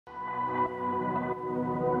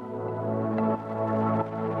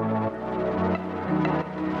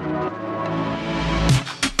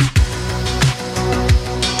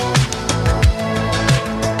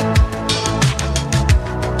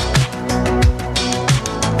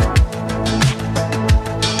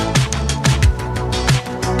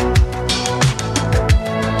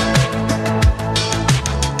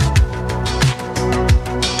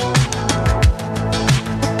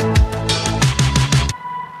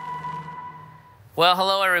Well,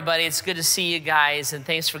 hello, everybody. It's good to see you guys, and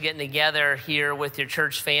thanks for getting together here with your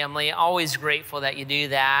church family. Always grateful that you do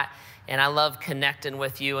that, and I love connecting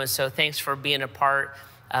with you, and so thanks for being a part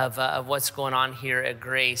of what's going on here at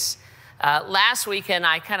Grace. Last weekend,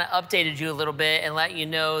 I kind of updated you a little bit and let you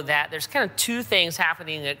know that there's kind of two things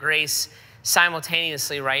happening at Grace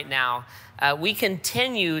simultaneously right now. We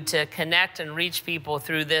continue to connect and reach people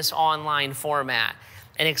through this online format.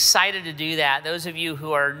 And excited to do that. Those of you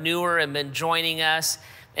who are newer and been joining us,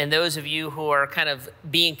 and those of you who are kind of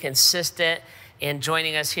being consistent and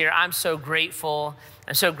joining us here, I'm so grateful.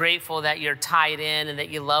 I'm so grateful that you're tied in and that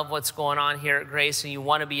you love what's going on here at Grace and you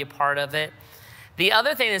want to be a part of it. The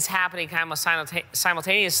other thing that's happening kind of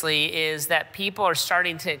simultaneously is that people are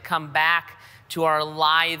starting to come back to our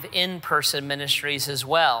live in-person ministries as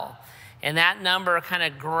well. And that number kind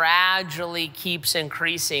of gradually keeps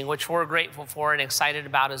increasing, which we're grateful for and excited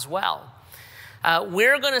about as well.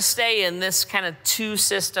 We're going to stay in this kind of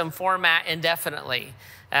two-system format indefinitely.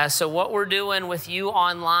 So what we're doing with you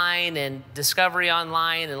online and Discovery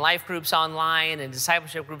online and life groups online and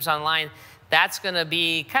discipleship groups online, that's going to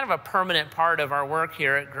be kind of a permanent part of our work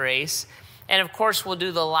here at Grace. And of course, we'll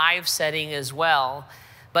do the live setting as well.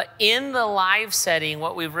 But in the live setting,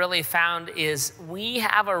 what we've really found is we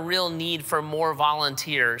have a real need for more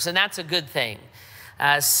volunteers, and that's a good thing.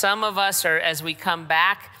 Some of us are, as we come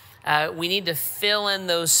back, we need to fill in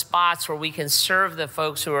those spots where we can serve the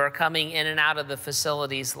folks who are coming in and out of the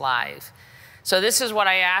facilities live. So this is what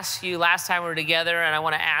I asked you last time we were together, and I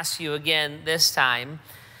want to ask you again this time.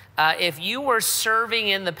 If you were serving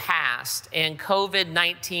in the past and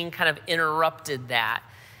COVID-19 kind of interrupted that,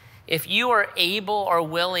 if you are able or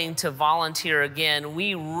willing to volunteer again,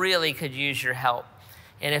 we really could use your help.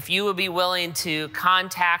 And if you would be willing to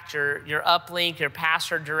contact your uplink, your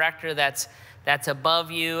pastor director that's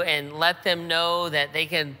above you, and let them know that they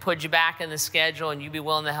can put you back in the schedule and you'd be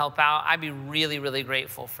willing to help out, I'd be really, really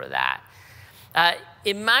grateful for that.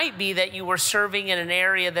 It might be that you were serving in an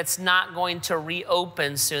area that's not going to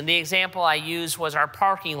reopen soon. The example I used was our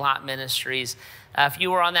parking lot ministries. If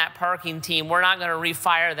you were on that parking team, we're not going to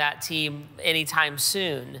refire that team anytime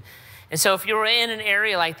soon. And so if you were in an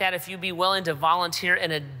area like that, if you'd be willing to volunteer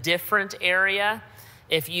in a different area,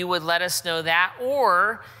 if you would let us know that,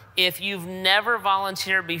 or if you've never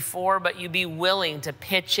volunteered before, but you'd be willing to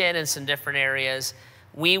pitch in some different areas,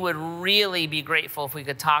 we would really be grateful if we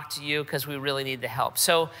could talk to you because we really need the help.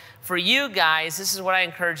 So for you guys, this is what I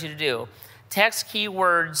encourage you to do. Text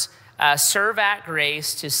keywords serve at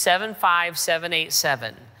Grace to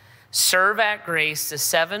 75787. Serve at Grace to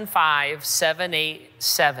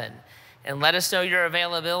 75787. And let us know your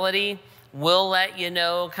availability. We'll let you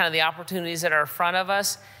know kind of the opportunities that are in front of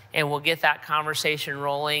us, and we'll get that conversation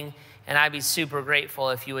rolling. And I'd be super grateful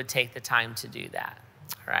if you would take the time to do that.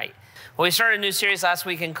 All right. Well, we started a new series last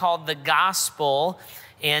weekend called The Gospel.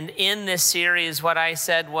 And in this series, what I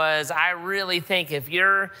said was, I really think if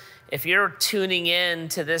you're tuning in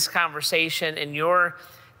to this conversation and you're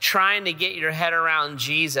trying to get your head around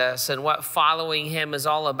Jesus and what following him is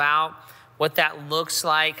all about, what that looks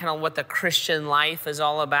like, kind of what the Christian life is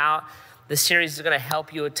all about, this series is going to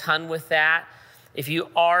help you a ton with that. If you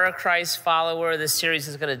are a Christ follower, this series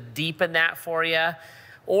is going to deepen that for you.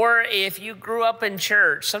 Or if you grew up in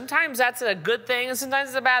church, sometimes that's a good thing and sometimes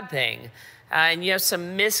it's a bad thing. And you have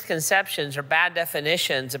some misconceptions or bad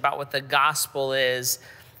definitions about what the gospel is.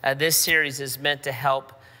 This series is meant to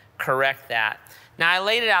help correct that. Now, I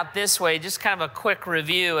laid it out this way, just kind of a quick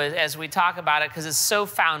review as we talk about it, because it's so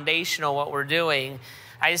foundational what we're doing.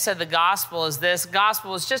 I just said the gospel is this.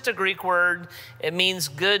 Gospel is just a Greek word. It means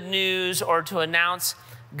good news or to announce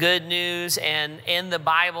good news. And in the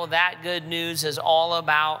Bible, that good news is all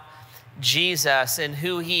about Jesus and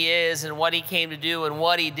who he is and what he came to do and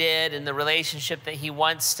what he did and the relationship that he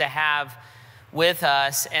wants to have with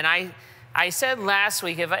us. And I said last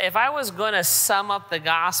week, if I was going to sum up the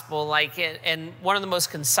gospel in one of the most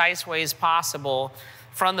concise ways possible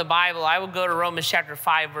from the Bible, I would go to Romans chapter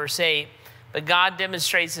 5, verse 8. But God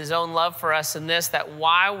demonstrates his own love for us in this, that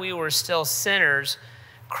while we were still sinners,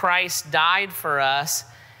 Christ died for us.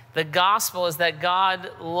 The gospel is that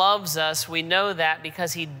God loves us. We know that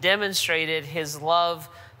because he demonstrated his love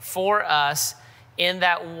for us in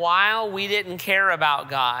that while we didn't care about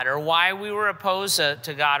God or why we were opposed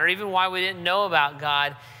to God or even why we didn't know about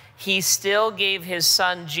God, he still gave his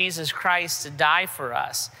son, Jesus Christ, to die for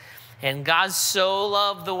us. And God so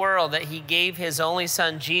loved the world that he gave his only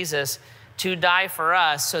son, Jesus, to die for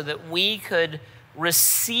us so that we could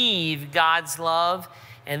receive God's love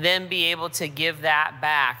and then be able to give that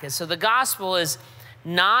back. And so the gospel is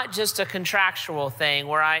not just a contractual thing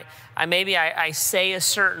where I say a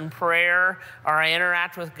certain prayer or I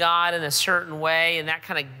interact with God in a certain way and that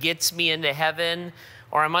kind of gets me into heaven,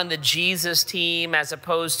 or I'm on the Jesus team as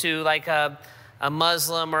opposed to like a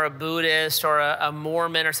Muslim or a Buddhist or a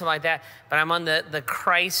Mormon or something like that, but I'm on the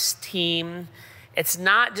Christ team. It's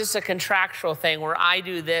not just a contractual thing where I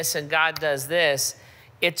do this and God does this.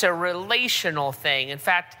 It's a relational thing. In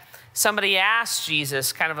fact, somebody asked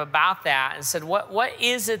Jesus kind of about that and said, what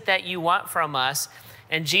is it that you want from us?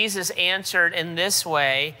 And Jesus answered in this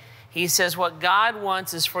way. He says, what God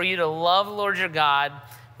wants is for you to love the Lord your God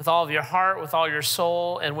with all of your heart, with all your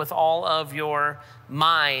soul, and with all of your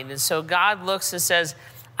mind. And so God looks and says,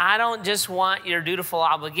 I don't just want your dutiful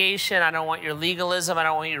obligation. I don't want your legalism. I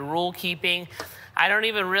don't want your rule keeping. I don't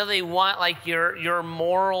even really want like your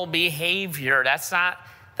moral behavior. That's not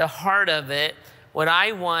the heart of it. What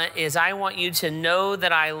I want is I want you to know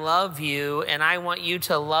that I love you, and I want you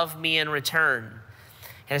to love me in return.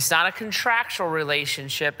 And it's not a contractual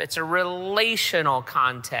relationship. It's a relational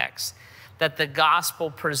context that the gospel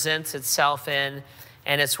presents itself in,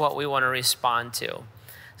 and it's what we want to respond to.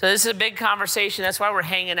 So this is a big conversation. That's why we're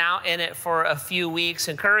hanging out in it for a few weeks.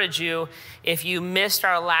 Encourage you, if you missed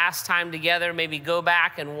our last time together, maybe go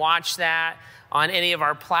back and watch that on any of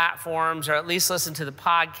our platforms, or at least listen to the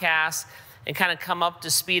podcast and kind of come up to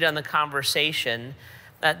speed on the conversation.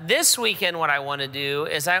 This weekend, what I want to do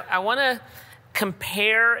is I want to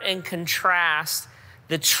compare and contrast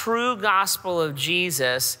the true gospel of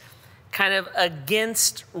Jesus kind of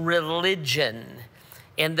against religion,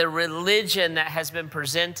 and the religion that has been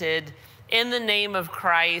presented in the name of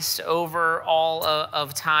Christ over all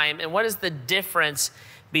of time. And what is the difference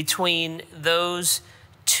between those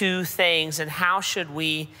two things, and how should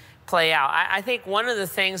we play out? I think one of the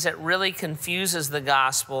things that really confuses the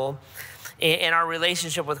gospel in our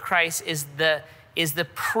relationship with Christ is the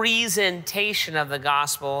presentation of the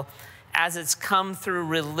gospel as it's come through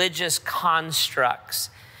religious constructs.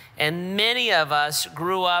 And many of us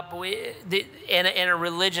grew up in a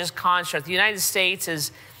religious construct. The United States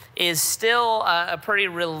is still a pretty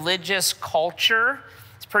religious culture.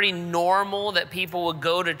 It's pretty normal that people would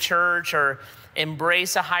go to church or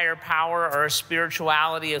embrace a higher power or a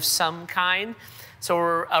spirituality of some kind. So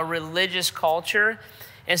we're a religious culture.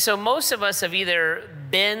 And so most of us have either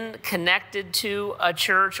been connected to a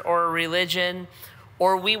church or a religion,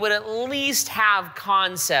 or we would at least have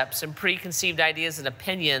concepts and preconceived ideas and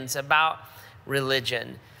opinions about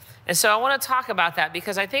religion. And so I want to talk about that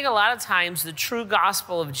because I think a lot of times the true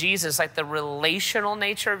gospel of Jesus, like the relational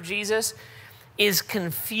nature of Jesus, is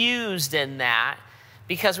confused in that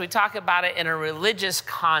because we talk about it in a religious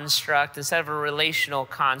construct instead of a relational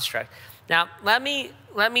construct. Now, let me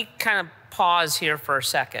kind of pause here for a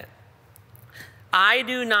second. I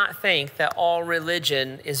do not think that all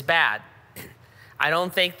religion is bad. I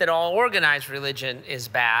don't think that all organized religion is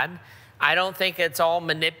bad. I don't think it's all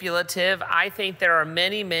manipulative. I think there are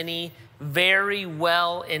many, many very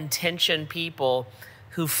well-intentioned people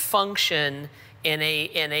who function in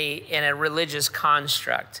a religious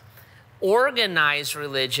construct. Organized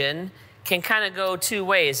religion can kind of go two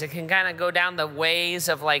ways. It can kind of go down the ways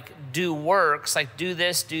of like do works, like do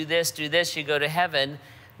this, do this, do this, you go to heaven.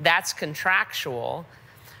 That's contractual.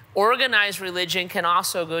 Organized religion can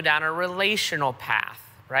also go down a relational path,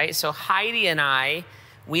 right? So Heidi and I,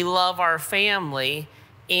 we love our family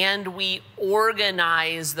and we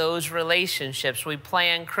organize those relationships. We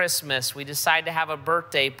plan Christmas. We decide to have a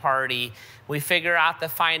birthday party. We figure out the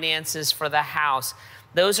finances for the house.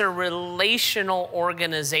 Those are relational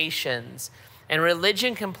organizations, and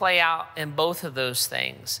religion can play out in both of those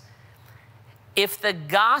things. If the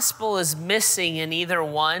gospel is missing in either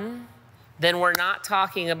one, then we're not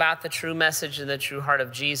talking about the true message and the true heart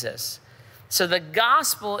of Jesus. So the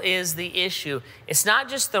gospel is the issue. It's not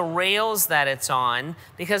just the rails that it's on,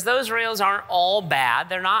 because those rails aren't all bad.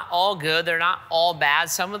 They're not all good. They're not all bad.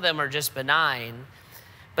 Some of them are just benign.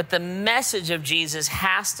 But the message of Jesus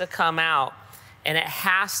has to come out, and it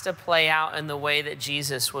has to play out in the way that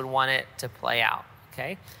Jesus would want it to play out,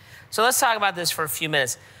 okay? So let's talk about this for a few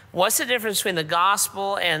minutes. What's the difference between the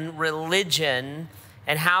gospel and religion,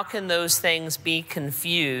 and how can those things be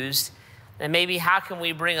confused? And maybe how can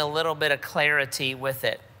we bring a little bit of clarity with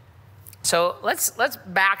it? So let's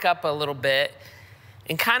back up a little bit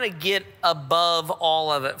and kind of get above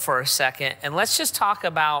all of it for a second. And let's just talk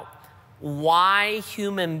about why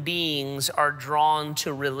human beings are drawn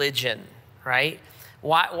to religion, right?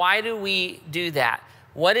 Why do we do that?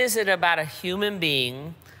 What is it about a human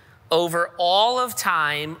being over all of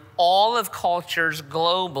time, all of cultures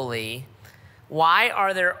globally? Why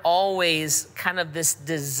are there always kind of this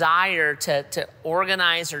desire to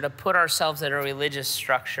organize or to put ourselves in a religious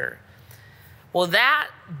structure? Well, that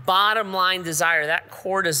bottom line desire, that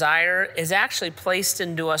core desire, is actually placed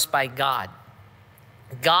into us by God.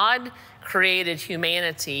 God created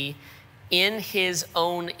humanity in his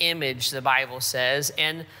own image, the Bible says.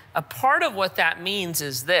 And a part of what that means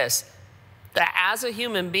is this, that as a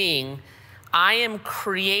human being, I am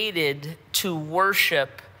created to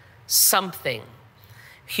worship something.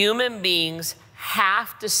 Human beings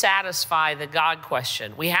have to satisfy the God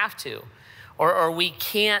question. We have to, or we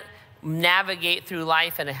can't navigate through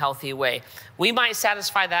life in a healthy way. We might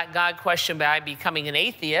satisfy that God question by becoming an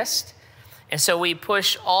atheist, and so we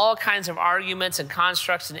push all kinds of arguments and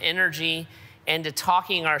constructs and energy into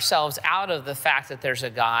talking ourselves out of the fact that there's a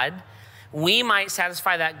God. We might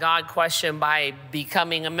satisfy that God question by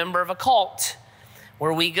becoming a member of a cult,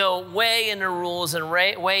 where we go way into rules and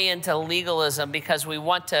way into legalism because we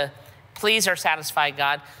want to please or satisfy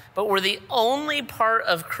God. But we're the only part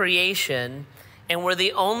of creation, and we're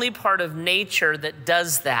the only part of nature that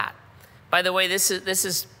does that. By the way, this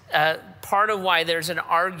is part of why there's an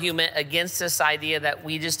argument against this idea that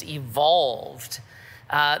we just evolved,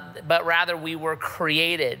 but rather we were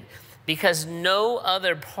created. Because no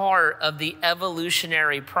other part of the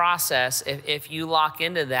evolutionary process, if you lock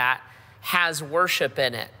into that, has worship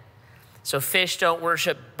in it. So fish don't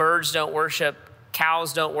worship, birds don't worship,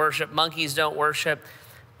 cows don't worship, monkeys don't worship.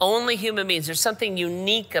 Only human beings. There's something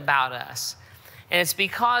unique about us. And it's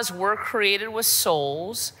because we're created with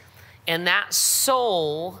souls, and that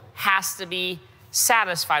soul has to be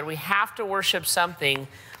satisfied. We have to worship something.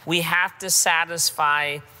 We have to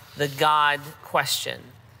satisfy the God question.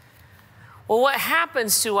 Well, what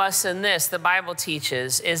happens to us in this, the Bible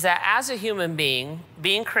teaches, is that as a human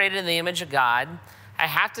being created in the image of God, I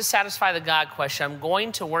have to satisfy the God question. I'm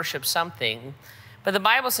going to worship something. But the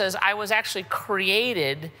Bible says I was actually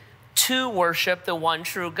created to worship the one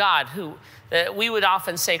true God, who we would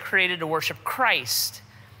often say created to worship Christ.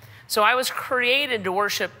 So I was created to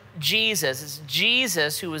worship Jesus. It's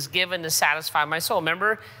Jesus who was given to satisfy my soul.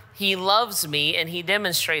 Remember, he loves me, and he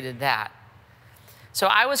demonstrated that. So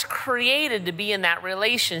I was created to be in that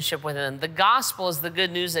relationship with him. The gospel is the good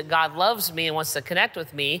news that God loves me and wants to connect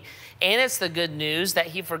with me. And it's the good news that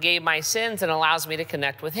he forgave my sins and allows me to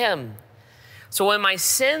connect with him. So when my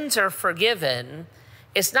sins are forgiven,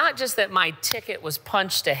 it's not just that my ticket was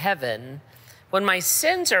punched to heaven. When my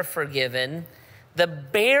sins are forgiven, the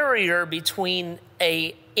barrier between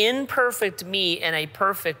an imperfect me and a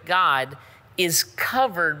perfect God is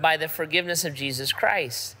covered by the forgiveness of Jesus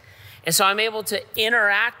Christ. And so I'm able to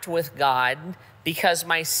interact with God because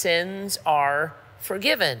my sins are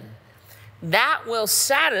forgiven. That will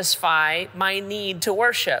satisfy my need to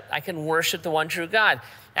worship. I can worship the one true God.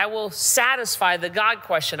 That will satisfy the God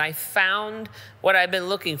question. I found what I've been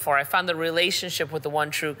looking for. I found the relationship with the one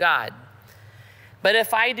true God. But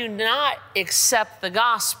if I do not accept the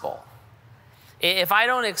gospel, if I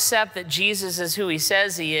don't accept that Jesus is who he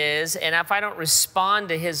says he is, and if I don't respond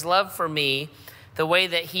to his love for me the way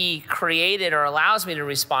that he created or allows me to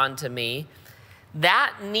respond to me,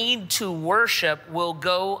 that need to worship will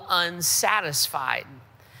go unsatisfied.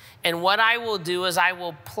 And what I will do is I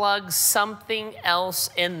will plug something else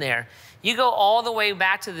in there. You go all the way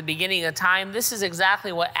back to the beginning of time. This is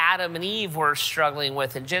exactly what Adam and Eve were struggling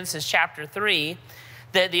with in Genesis chapter 3.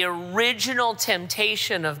 That the original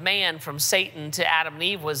temptation of man from Satan to Adam and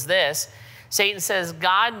Eve was this. Satan says,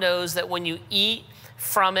 God knows that when you eat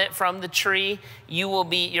from the tree,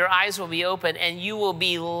 your eyes will be open and you will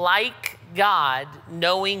be like God,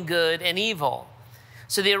 knowing good and evil.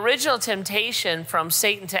 So the original temptation from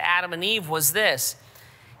Satan to Adam and Eve was this.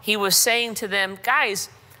 He was saying to them, guys,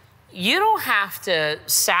 you don't have to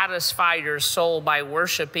satisfy your soul by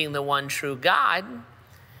worshiping the one true God.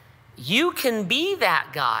 You can be that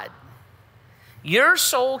God. Your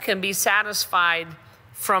soul can be satisfied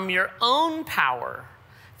from your own power,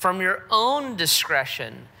 from your own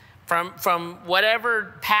discretion, from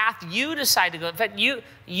whatever path you decide to go. In fact,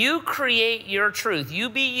 you create your truth. You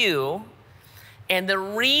be you. And the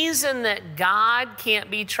reason that God can't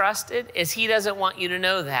be trusted is he doesn't want you to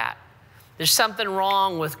know that. There's something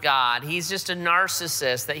wrong with God. He's just a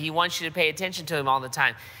narcissist that he wants you to pay attention to him all the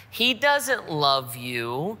time. He doesn't love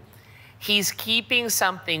you. He's keeping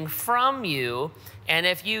something from you. And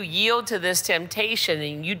if you yield to this temptation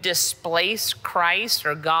and you displace Christ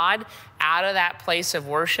or God out of that place of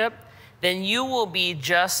worship, then you will be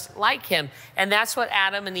just like him. And that's what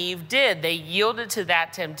Adam and Eve did. They yielded to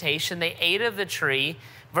that temptation. They ate of the tree.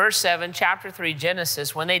 Verse 7, chapter 3,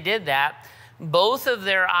 Genesis, when they did that, both of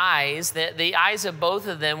their eyes, the eyes of both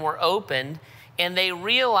of them were opened, and they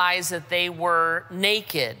realized that they were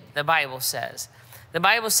naked, the Bible says. The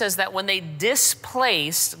Bible says that when they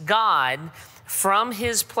displaced God from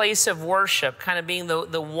his place of worship, kind of being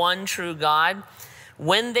the one true God,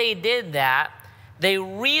 when they did that, they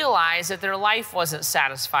realized that their life wasn't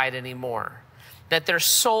satisfied anymore, that their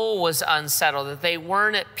soul was unsettled, that they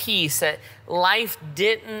weren't at peace, that life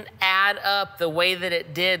didn't add up the way that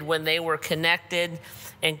it did when they were connected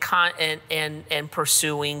and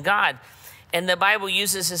pursuing God. And the Bible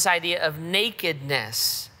uses this idea of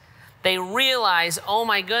nakedness. They realize, oh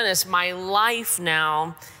my goodness, my life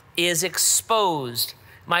now is exposed.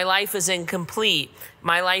 My life is incomplete.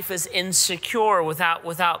 My life is insecure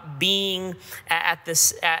without being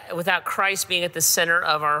without Christ being at the center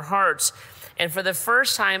of our hearts. And for the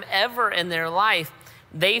first time ever in their life,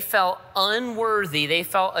 they felt unworthy. They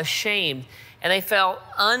felt ashamed, and they felt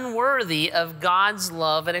unworthy of God's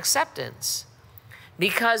love and acceptance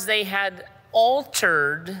because they had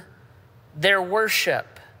altered their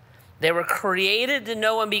worship. They were created to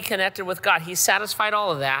know and be connected with God. He satisfied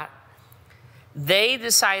all of that. They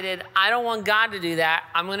decided, I don't want God to do that.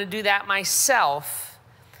 I'm going to do that myself.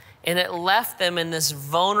 And it left them in this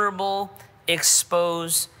vulnerable,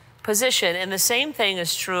 exposed position. And the same thing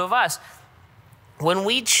is true of us. When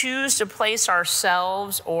we choose to place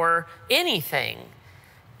ourselves or anything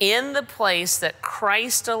in the place that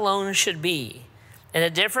Christ alone should be, in a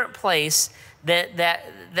different place,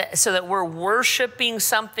 so that we're worshiping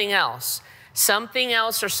something else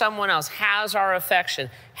or someone else has our affection,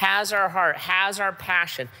 has our heart, has our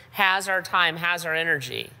passion, has our time, has our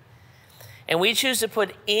energy. And we choose to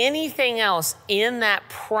put anything else in that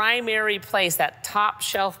primary place, that top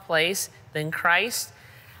shelf place than Christ,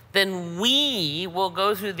 then we will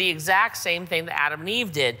go through the exact same thing that Adam and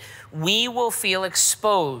Eve did. We will feel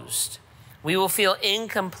exposed. We will feel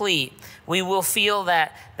incomplete. We will feel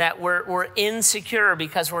that we're insecure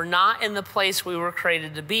because we're not in the place we were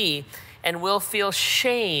created to be. And we'll feel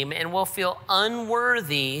shame and we'll feel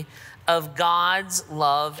unworthy of God's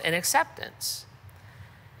love and acceptance.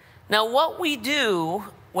 Now, what we do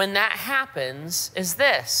when that happens is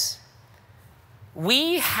this.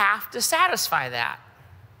 We have to satisfy that,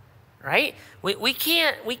 right? We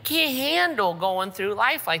can't handle going through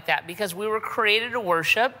life like that because we were created to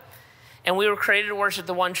worship. And we were created to worship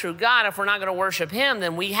the one true God. If we're not going to worship him,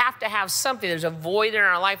 then we have to have something. There's a void in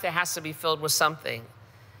our life that has to be filled with something.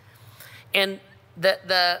 And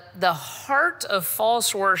the heart of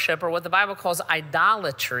false worship, or what the Bible calls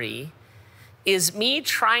idolatry, is me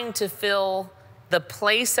trying to fill the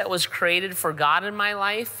place that was created for God in my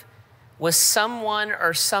life with someone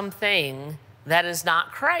or something that is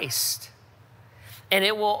not Christ. And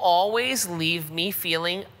it will always leave me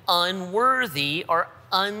feeling unworthy or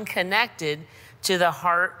unconnected to the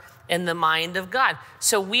heart and the mind of God.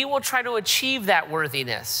 So we will try to achieve that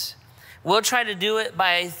worthiness. We'll try to do it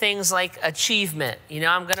by things like achievement. You know,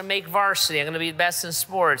 I'm going to make varsity. I'm going to be the best in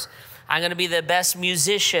sports. I'm going to be the best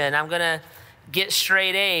musician. I'm going to get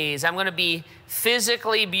straight A's. I'm going to be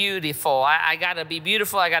physically beautiful. I got to be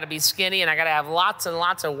beautiful. I got to be skinny, and I got to have lots and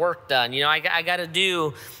lots of work done. You know, I got to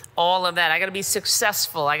do all of that. I got to be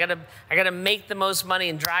successful. I got to make the most money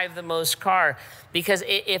and drive the most car. Because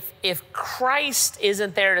if Christ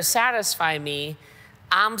isn't there to satisfy me,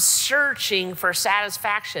 I'm searching for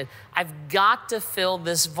satisfaction. I've got to fill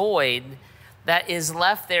this void that is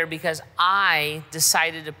left there because I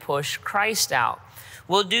decided to push Christ out.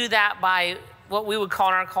 We'll do that by what we would call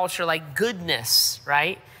in our culture like goodness,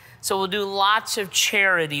 right? So we'll do lots of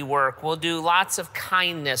charity work. We'll do lots of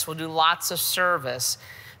kindness. We'll do lots of service.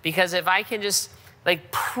 Because if I can just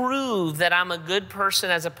prove that I'm a good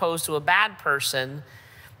person as opposed to a bad person,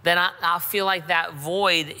 then I'll feel like that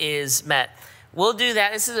void is met. We'll do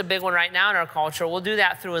that. This is a big one right now in our culture. We'll do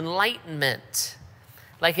that through enlightenment.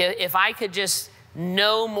 Like if I could just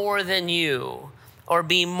know more than you, or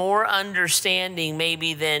be more understanding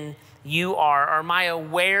maybe than you are, or my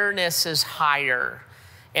awareness is higher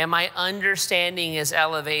and my understanding is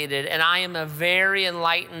elevated and I am a very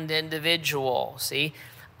enlightened individual, see,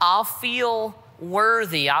 I'll feel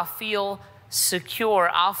worthy, I'll feel secure,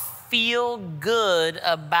 I'll feel good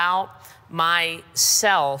about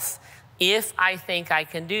myself if I think I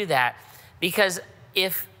can do that. Because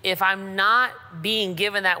if I'm not being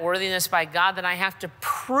given that worthiness by God, then I have to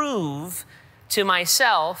prove to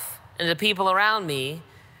myself and the people around me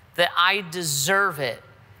that I deserve it.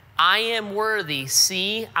 I am worthy.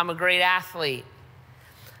 See, I'm a great athlete.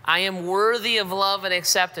 I am worthy of love and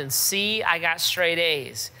acceptance. See, I got straight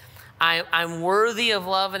A's. I'm worthy of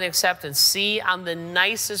love and acceptance. See, I'm the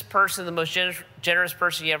nicest person, the most generous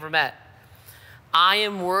person you ever met. I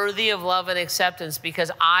am worthy of love and acceptance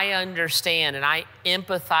because I understand and I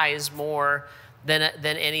empathize more than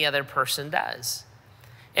any other person does.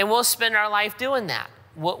 And we'll spend our life doing that.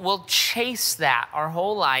 We'll chase that our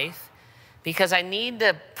whole life because I need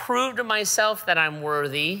to prove to myself that I'm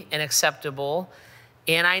worthy and acceptable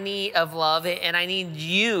and I need of love, and I need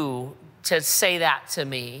you to say that to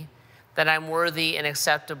me, that I'm worthy and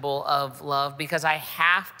acceptable of love, because I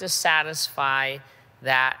have to satisfy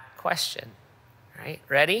that question. All right,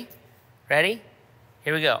 ready? Ready?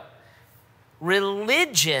 Here we go.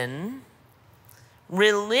 Religion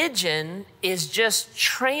is just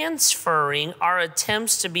transferring our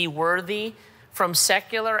attempts to be worthy from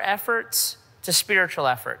secular efforts to spiritual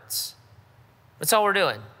efforts. That's all we're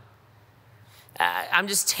doing. I'm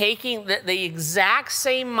just taking the exact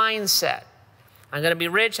same mindset. I'm going to be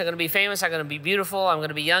rich, I'm going to be famous, I'm going to be beautiful, I'm going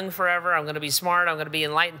to be young forever, I'm going to be smart, I'm going to be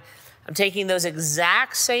enlightened. I'm taking those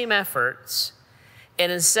exact same efforts,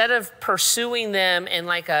 and instead of pursuing them in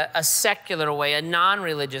like a secular way, a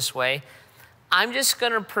non-religious way, I'm just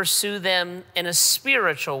going to pursue them in a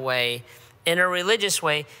spiritual way, in a religious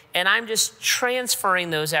way, and I'm just transferring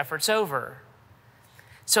those efforts over.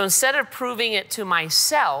 So instead of proving it to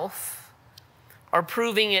myself or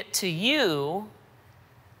proving it to you,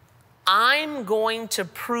 I'm going to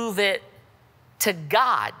prove it to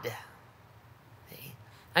God.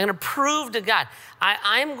 I'm going to prove to God.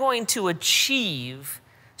 I'm going to achieve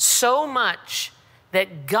so much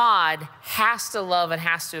that God has to love and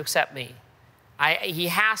has to accept me. He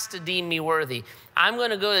has to deem me worthy. I'm going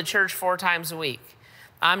to go to church 4 times a week.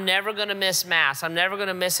 I'm never going to miss Mass. I'm never going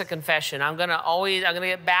to miss a confession. I'm going to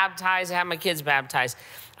get baptized, have my kids baptized.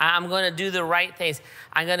 I'm going to do the right things.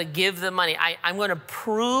 I'm going to give the money. I'm going to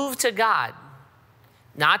prove to God,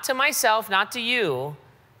 not to myself, not to you,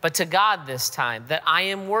 but to God this time, that I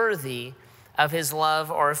am worthy of his love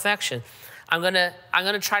or affection. I'm going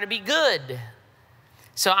to try to be good.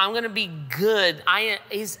 So I'm going to be good.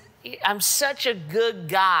 I'm such a good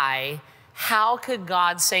guy. How could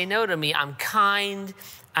God say no to me? I'm kind,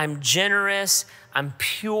 I'm generous, I'm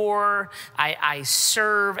pure, I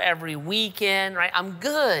serve every weekend, right? I'm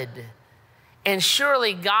good. And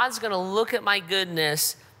surely God's going to look at my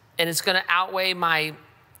goodness and it's going to outweigh my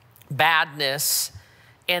badness,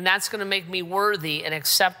 and that's going to make me worthy and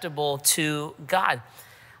acceptable to God.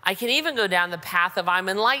 I can even go down the path of I'm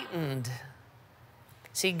enlightened.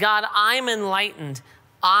 See, God, I'm enlightened.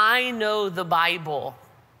 I know the Bible.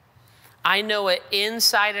 I know it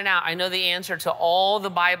inside and out. I know the answer to all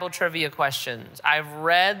the Bible trivia questions. I've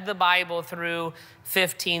read the Bible through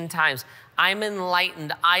 15 times. I'm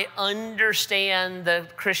enlightened. I understand the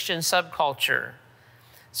Christian subculture.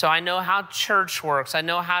 So I know how church works. I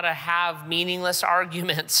know how to have meaningless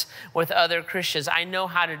arguments with other Christians. I know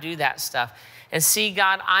how to do that stuff. And see,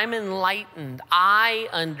 God, I'm enlightened. I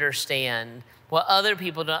understand what other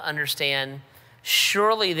people don't understand.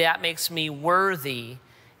 Surely that makes me worthy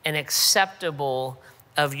and acceptable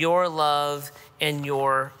of your love and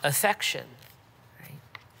your affection. Right?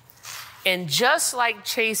 And just like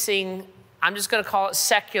chasing, I'm just going to call it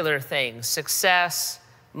secular things, success,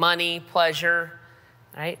 money, pleasure,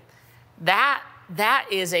 right? That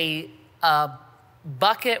is a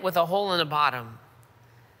bucket with a hole in the bottom.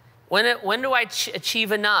 When do I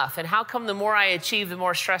achieve enough? And how come the more I achieve, the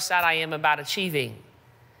more stressed out I am about achieving?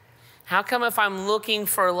 How come if I'm looking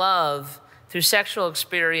for love through sexual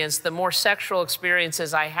experience, the more sexual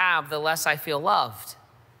experiences I have, the less I feel loved?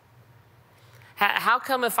 How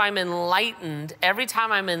come if I'm enlightened, every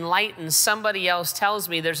time I'm enlightened, somebody else tells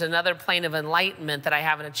me there's another plane of enlightenment that I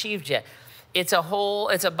haven't achieved yet? It's a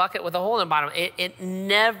bucket with a hole in the bottom. It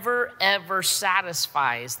never, ever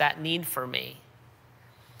satisfies that need for me.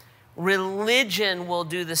 Religion will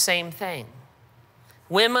do the same thing.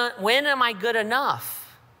 When am I good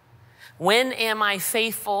enough? When am I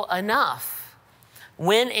faithful enough?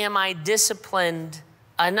 When am I disciplined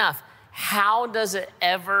enough? How does it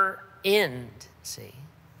ever end? See,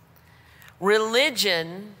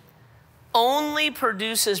 religion only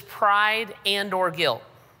produces pride and or guilt.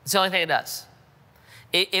 It's the only thing it does.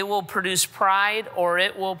 It will produce pride or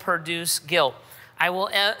it will produce guilt. I will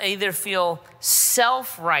either feel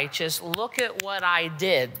self-righteous, look at what I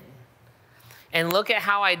did, and look at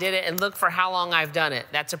how I did it, and look for how long I've done it.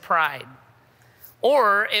 That's a pride.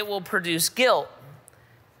 Or it will produce guilt.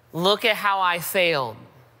 Look at how I failed.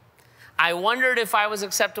 I wondered if I was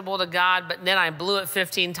acceptable to God, but then I blew it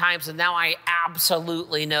 15 times, and now I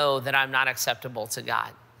absolutely know that I'm not acceptable to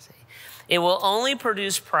God. See? It will only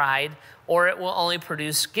produce pride, or it will only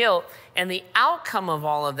produce guilt. And the outcome of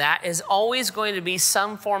all of that is always going to be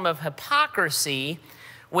some form of hypocrisy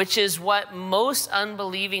which is what most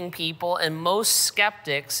unbelieving people and most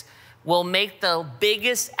skeptics will make the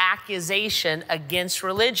biggest accusation against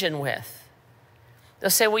religion with. They'll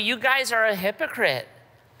say, well, you guys are a hypocrite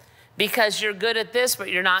because you're good at this, but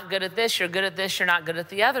you're not good at this. You're good at this, you're not good at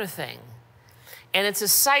the other thing. And it's a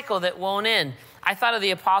cycle that won't end. I thought of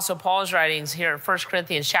the Apostle Paul's writings here in 1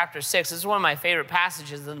 Corinthians chapter 6. This is one of my favorite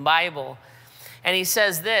passages in the Bible. And he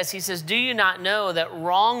says this, he says, do you not know that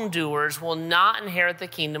wrongdoers will not inherit the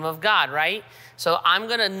kingdom of God, right? So I'm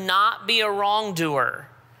going to not be a wrongdoer.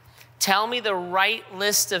 Tell me the right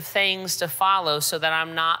list of things to follow so that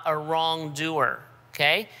I'm not a wrongdoer,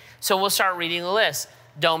 okay? So we'll start reading the list.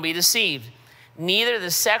 Don't be deceived. Neither the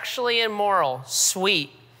sexually immoral, sweet.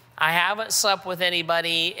 I haven't slept with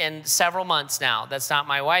anybody in several months now. That's not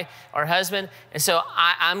my wife or husband. And so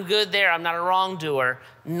I'm good there. I'm not a wrongdoer.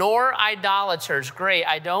 Nor idolaters. Great.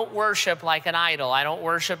 I don't worship like an idol. I don't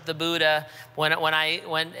worship the Buddha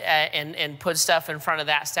and put stuff in front of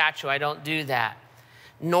that statue. I don't do that.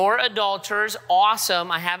 Nor adulterers.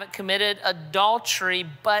 Awesome. I haven't committed adultery.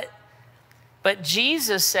 But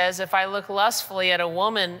Jesus says if I look lustfully at a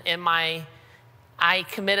woman I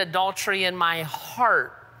commit adultery in my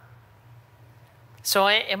heart. So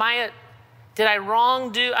did I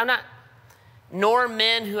wrong do? I'm not, nor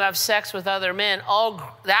men who have sex with other men.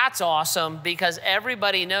 Oh, that's awesome because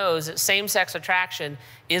everybody knows that same-sex attraction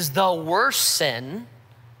is the worst sin,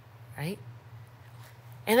 right?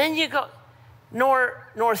 And then you go, nor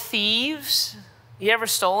thieves. You ever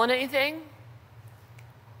stolen anything?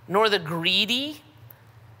 Nor the greedy.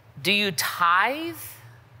 Do you tithe?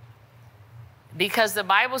 Because the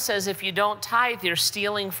Bible says if you don't tithe, you're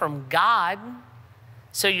stealing from God.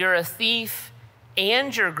 So you're a thief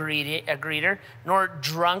and you're a greeter. Nor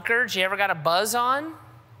drunkards. You ever got a buzz on?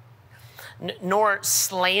 Nor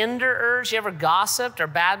slanderers. You ever gossiped or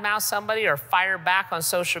badmouthed somebody or fired back on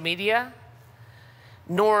social media?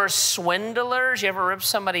 Nor swindlers. You ever ripped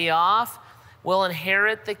somebody off? Will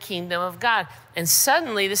inherit the kingdom of God. And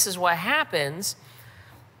suddenly, this is what happens.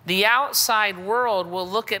 The outside world will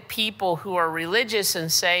look at people who are religious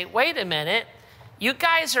and say, wait a minute, you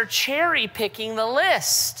guys are cherry picking the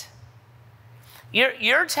list.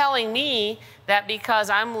 You're telling me that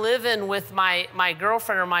because I'm living with my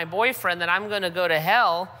girlfriend or my boyfriend that I'm going to go to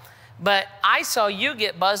hell, but I saw you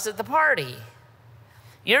get buzzed at the party.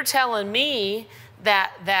 You're telling me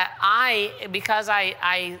that because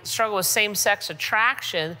I struggle with same-sex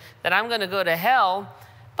attraction, that I'm going to go to hell,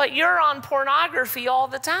 but you're on pornography all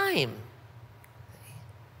the time.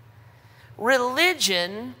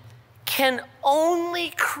 Religion can only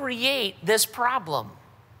create this problem.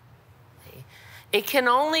 It can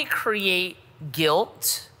only create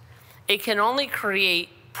guilt. It can only create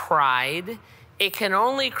pride. It can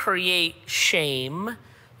only create shame.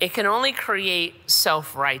 It can only create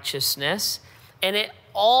self-righteousness. And it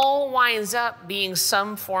all winds up being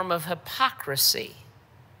some form of hypocrisy.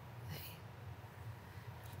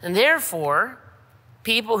 And therefore,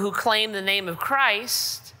 people who claim the name of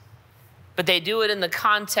Christ, but they do it in the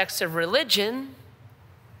context of religion,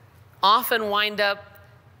 often wind up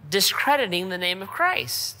discrediting the name of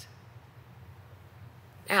Christ.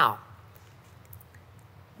 Now,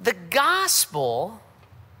 the gospel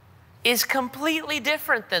is completely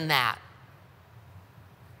different than that.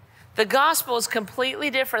 The gospel is completely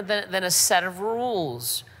different than a set of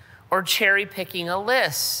rules or cherry picking a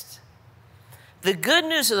list. The good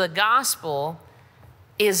news of the gospel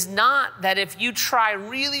is not that if you try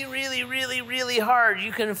really, really, really, really hard,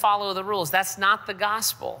 you can follow the rules. That's not the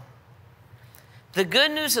gospel. The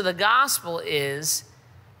good news of the gospel is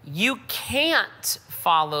you can't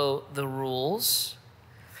follow the rules.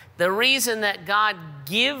 The reason that God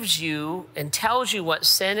gives you and tells you what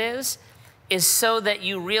sin is so that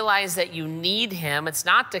you realize that you need him. It's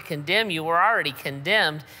not to condemn you. We're already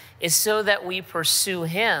condemned. It's so that we pursue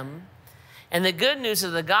him. And the good news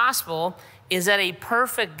of the gospel is that a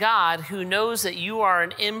perfect God who knows that you are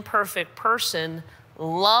an imperfect person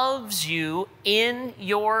loves you in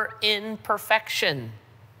your imperfection.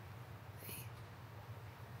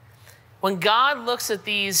 When God looks at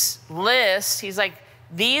these lists, he's like,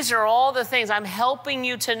 these are all the things. I'm helping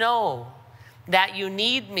you to know that you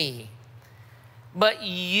need me. But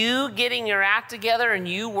you getting your act together and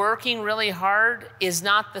you working really hard is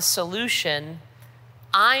not the solution.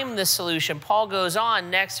 I'm the solution. Paul goes on,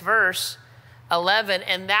 next verse, 11,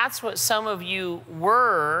 and that's what some of you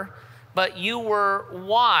were, but you were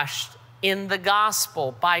washed in the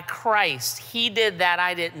gospel by Christ. He did that,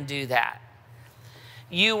 I didn't do that.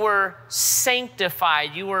 You were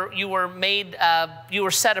sanctified, you were made, you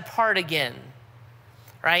were set apart again,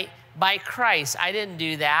 right? By Christ, I didn't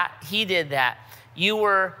do that, he did that. You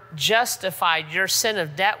were justified. Your sin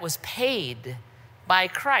of debt was paid by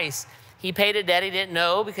Christ. He paid a debt he didn't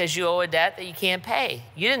know because you owe a debt that you can't pay.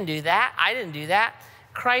 You didn't do that. I didn't do that.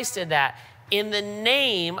 Christ did that. In the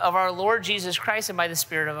name of our Lord Jesus Christ and by the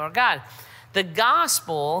Spirit of our God. The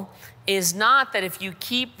gospel is not that if you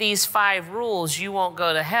keep these 5 rules, you won't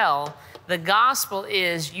go to hell. The gospel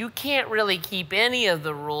is you can't really keep any of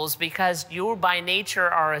the rules because you by nature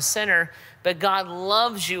are a sinner, but God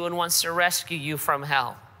loves you and wants to rescue you from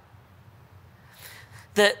hell.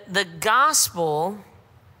 The gospel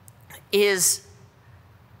is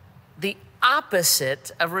the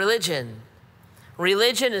opposite of religion.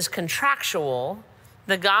 Religion is contractual.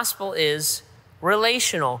 The gospel is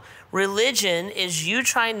relational. Religion is you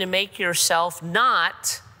trying to make yourself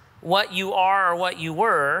not what you are or what you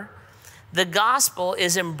were. The gospel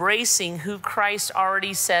is embracing who Christ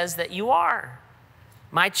already says that you are.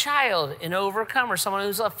 My child, an overcomer, someone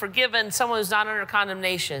who's forgiven, someone who's not under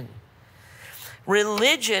condemnation.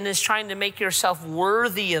 Religion is trying to make yourself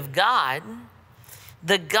worthy of God.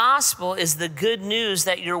 The gospel is the good news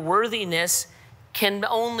that your worthiness can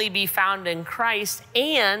only be found in Christ,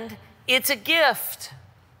 and it's a gift.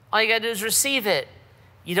 All you got to do is receive it.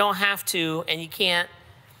 You don't have to, and you can't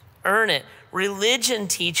earn it. Religion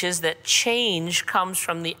teaches that change comes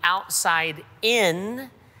from the outside in.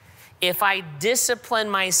 If I discipline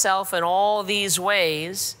myself in all these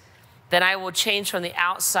ways, then I will change from the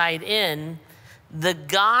outside in. The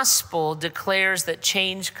gospel declares that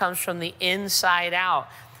change comes from the inside out.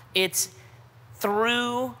 It's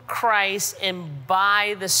through Christ and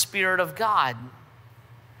by the Spirit of God.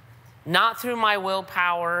 Not through my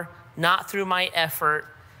willpower, not through my effort,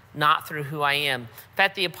 not through who I am. In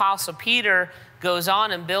fact, the Apostle Peter goes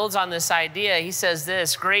on and builds on this idea. He says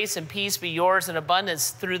this, grace and peace be yours in abundance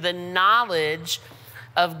through the knowledge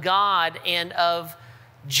of God and of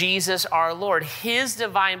Jesus our Lord. His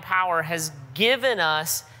divine power has given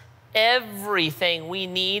us everything we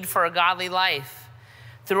need for a godly life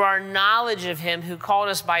through our knowledge of him who called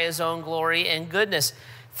us by his own glory and goodness.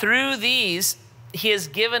 Through these, he has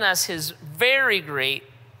given us his very great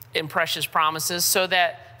and precious promises so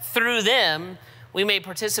that through them, we may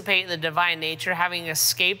participate in the divine nature, having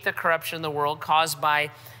escaped the corruption of the world caused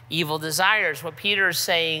by evil desires. What Peter is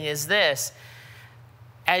saying is this: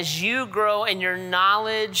 as you grow in your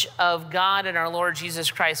knowledge of God and our Lord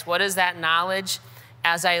Jesus Christ, what is that knowledge?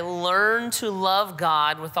 As I learn to love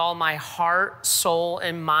God with all my heart, soul,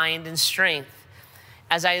 and mind and strength,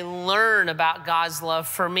 as I learn about God's love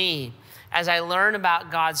for me, as I learn about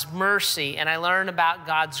God's mercy, and I learn about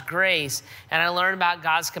God's grace, and I learn about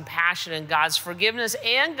God's compassion and God's forgiveness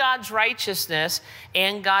and God's righteousness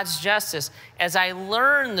and God's justice, as I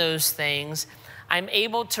learn those things, I'm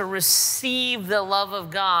able to receive the love of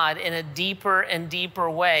God in a deeper and deeper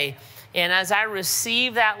way. And as I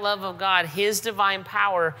receive that love of God, his divine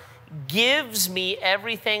power gives me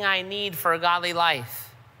everything I need for a godly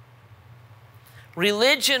life.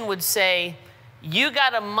 Religion would say, you got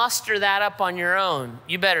to muster that up on your own.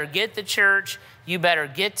 You better get to church. You better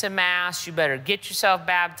get to Mass. You better get yourself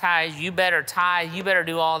baptized. You better tithe. You better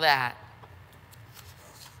do all that.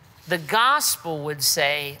 The gospel would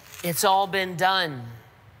say, it's all been done.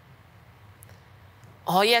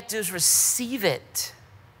 All you have to do is receive it.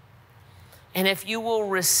 And if you will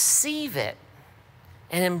receive it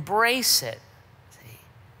and embrace it, see,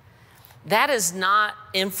 that is not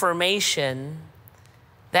information.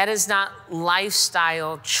 That is not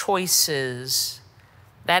lifestyle choices.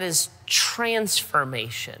 That is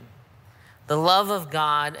transformation. The love of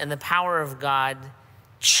God and the power of God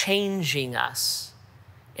changing us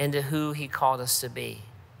into who he called us to be.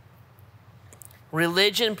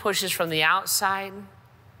 Religion pushes from the outside.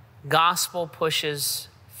 Gospel pushes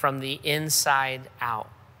from the inside out.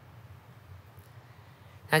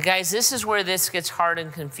 Now, guys, this is where this gets hard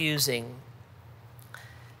and confusing,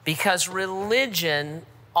 because religion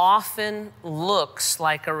often looks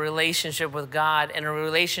like a relationship with God, and a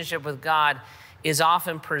relationship with God is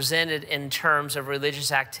often presented in terms of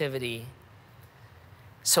religious activity.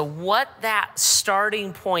 So what that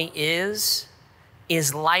starting point is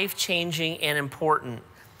life-changing and important.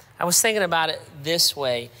 I was thinking about it this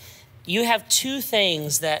way. You have two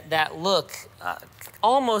things that look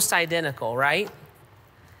almost identical, right?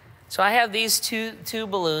 So I have these two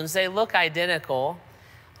balloons. They look identical.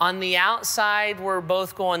 On the outside, we're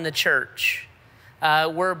both going to church.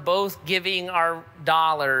 We're both giving our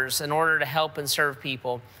dollars in order to help and serve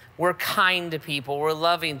people. We're kind to people. We're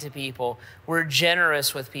loving to people. We're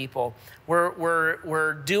generous with people.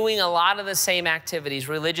 We're doing a lot of the same activities,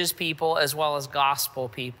 religious people as well as gospel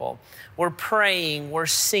people. We're praying, we're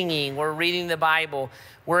singing, we're reading the Bible.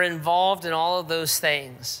 We're involved in all of those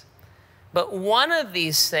things. But one of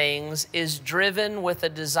these things is driven with a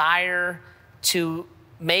desire to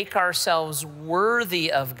make ourselves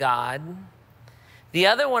worthy of God. The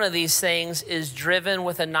other one of these things is driven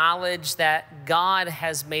with a knowledge that God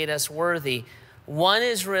has made us worthy. One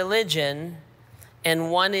is religion and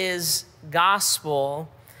one is gospel,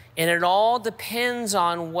 and it all depends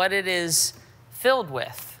on what it is filled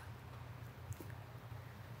with.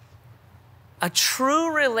 A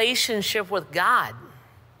true relationship with God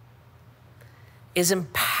is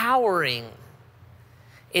empowering.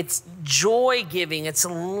 It's joy-giving, it's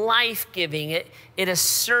life-giving, it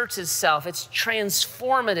asserts itself, it's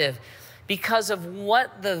transformative because of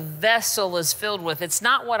what the vessel is filled with. It's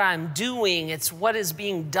not what I'm doing, it's what is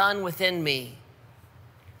being done within me.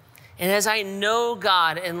 And as I know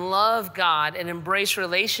God and love God and embrace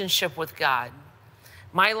relationship with God,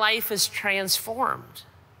 my life is transformed,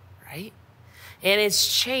 right? And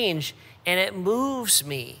it's changed, and it moves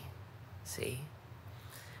me, see?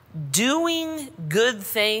 Doing good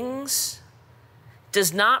things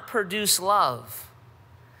does not produce love,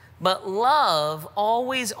 but love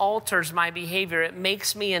always alters my behavior. It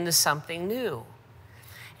makes me into something new.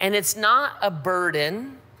 And it's not a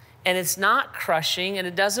burden, and it's not crushing, and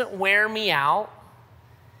it doesn't wear me out.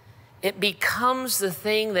 It becomes the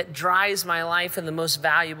thing that drives my life and the most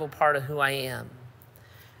valuable part of who I am.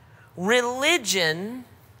 Religion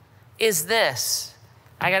is this.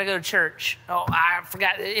 I got to go to church. Oh, I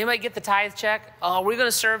forgot. Anybody get the tithe check? Oh, we're going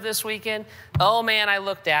to serve this weekend? Oh, man, I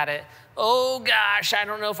looked at it. Oh, gosh, I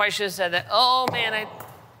don't know if I should have said that. Oh, man,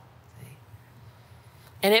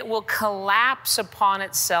 And it will collapse upon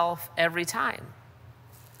itself every time.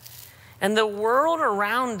 And the world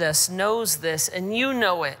around us knows this, and you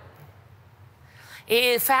know it.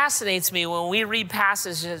 It fascinates me when we read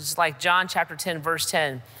passages like John chapter 10, verse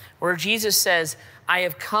 10, where Jesus says, I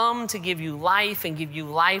have come to give you life and give you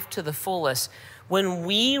life to the fullest. When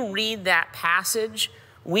we read that passage,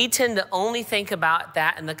 we tend to only think about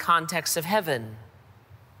that in the context of heaven.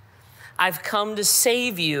 I've come to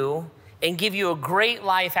save you and give you a great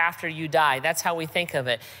life after you die. That's how we think of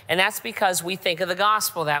it. And that's because we think of the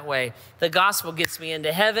gospel that way. The gospel gets me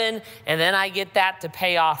into heaven, and then I get that to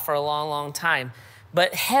pay off for a long, long time.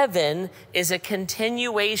 But heaven is a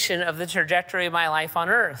continuation of the trajectory of my life on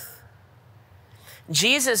earth.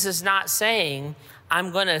 Jesus is not saying,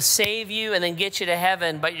 I'm going to save you and then get you to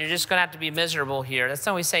heaven, but you're just going to have to be miserable here. That's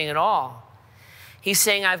not what he's saying at all. He's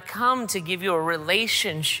saying, I've come to give you a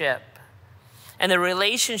relationship. And the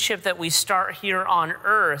relationship that we start here on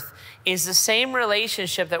earth is the same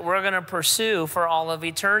relationship that we're going to pursue for all of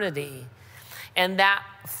eternity. And that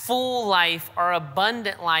full life or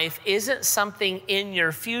abundant life isn't something in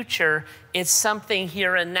your future, it's something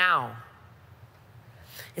here and now.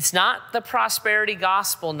 It's not the prosperity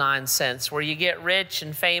gospel nonsense where you get rich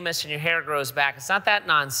and famous and your hair grows back. It's not that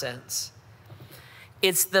nonsense.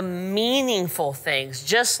 It's the meaningful things,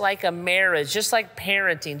 just like a marriage, just like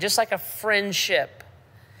parenting, just like a friendship,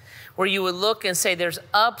 where you would look and say there's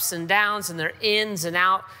ups and downs and there are ins and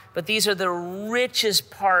outs, but these are the richest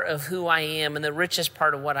part of who I am and the richest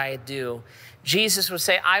part of what I do. Jesus would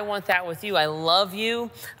say, I want that with you. I love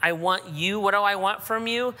you. I want you. What do I want from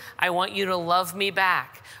you? I want you to love me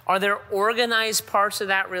back. Are there organized parts of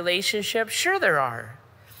that relationship? Sure there are.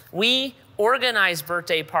 We organize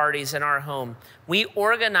birthday parties in our home. We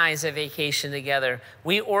organize a vacation together.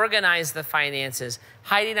 We organize the finances.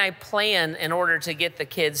 Heidi and I plan in order to get the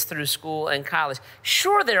kids through school and college.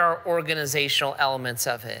 Sure, there are organizational elements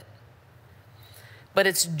of it. But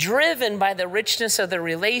it's driven by the richness of the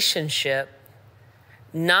relationship,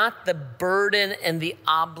 not the burden and the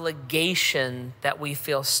obligation that we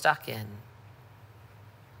feel stuck in.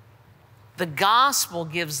 The gospel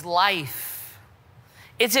gives life.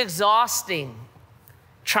 It's exhausting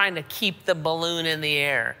trying to keep the balloon in the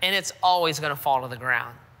air, and it's always going to fall to the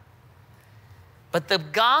ground. But the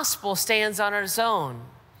gospel stands on its own.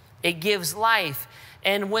 It gives life.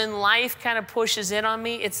 And when life kind of pushes in on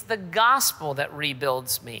me, it's the gospel that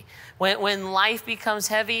rebuilds me. When life becomes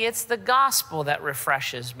heavy, it's the gospel that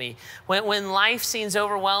refreshes me. When life seems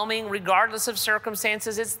overwhelming, regardless of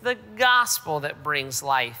circumstances, it's the gospel that brings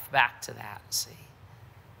life back to that, see?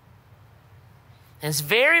 And it's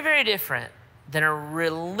very, very different than a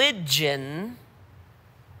religion,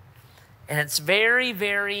 and it's very,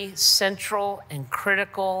 very central and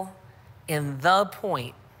critical in the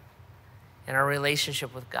point in our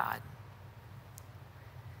relationship with God.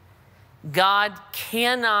 God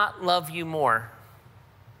cannot love you more,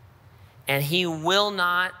 and he will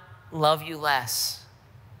not love you less.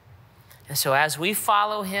 And so as we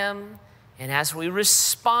follow him and as we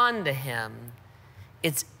respond to him,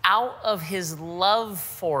 it's out of his love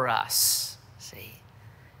for us, see?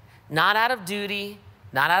 Not out of duty,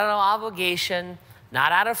 not out of obligation,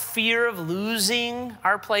 not out of fear of losing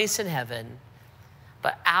our place in heaven,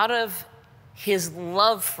 but out of his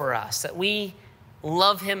love for us, that we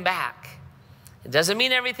love him back. It doesn't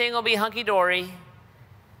mean everything will be hunky-dory,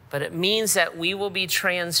 but it means that we will be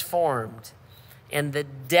transformed. And the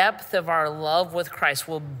depth of our love with Christ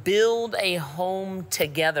will build a home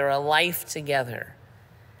together, a life together.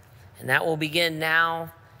 And that will begin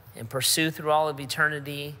now and pursue through all of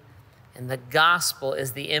eternity. And the gospel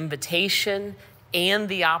is the invitation and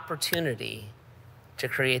the opportunity to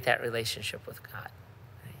create that relationship with God.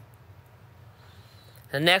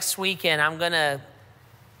 The next weekend, I'm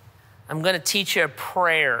gonna teach you a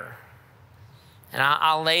prayer. And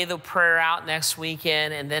I'll lay the prayer out next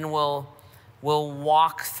weekend, and then we'll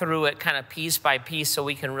walk through it kind of piece by piece so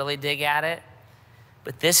we can really dig at it.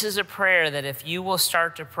 But this is a prayer that if you will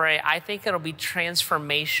start to pray, I think it'll be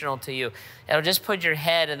transformational to you. It'll just put your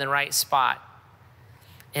head in the right spot,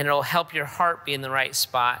 and it'll help your heart be in the right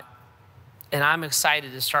spot. And I'm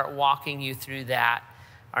excited to start walking you through that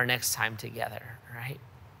our next time together, all right?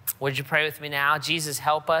 Would you pray with me now? Jesus,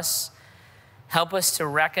 help us. Help us to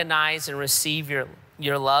recognize and receive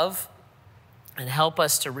your love, and help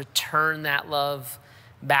us to return that love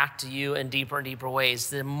back to you in deeper and deeper ways.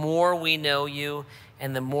 The more we know you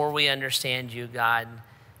and the more we understand you, God,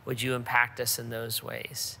 would you impact us in those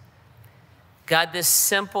ways? God, this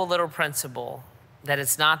simple little principle that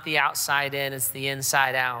it's not the outside in, it's the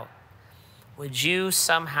inside out. Would you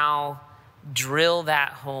somehow drill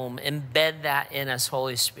that home, embed that in us,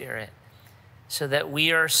 Holy Spirit, so that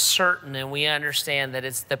we are certain and we understand that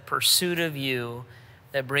it's the pursuit of you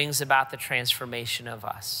that brings about the transformation of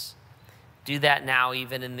us. Do that now,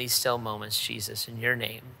 even in these still moments, Jesus, in your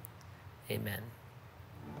name, amen.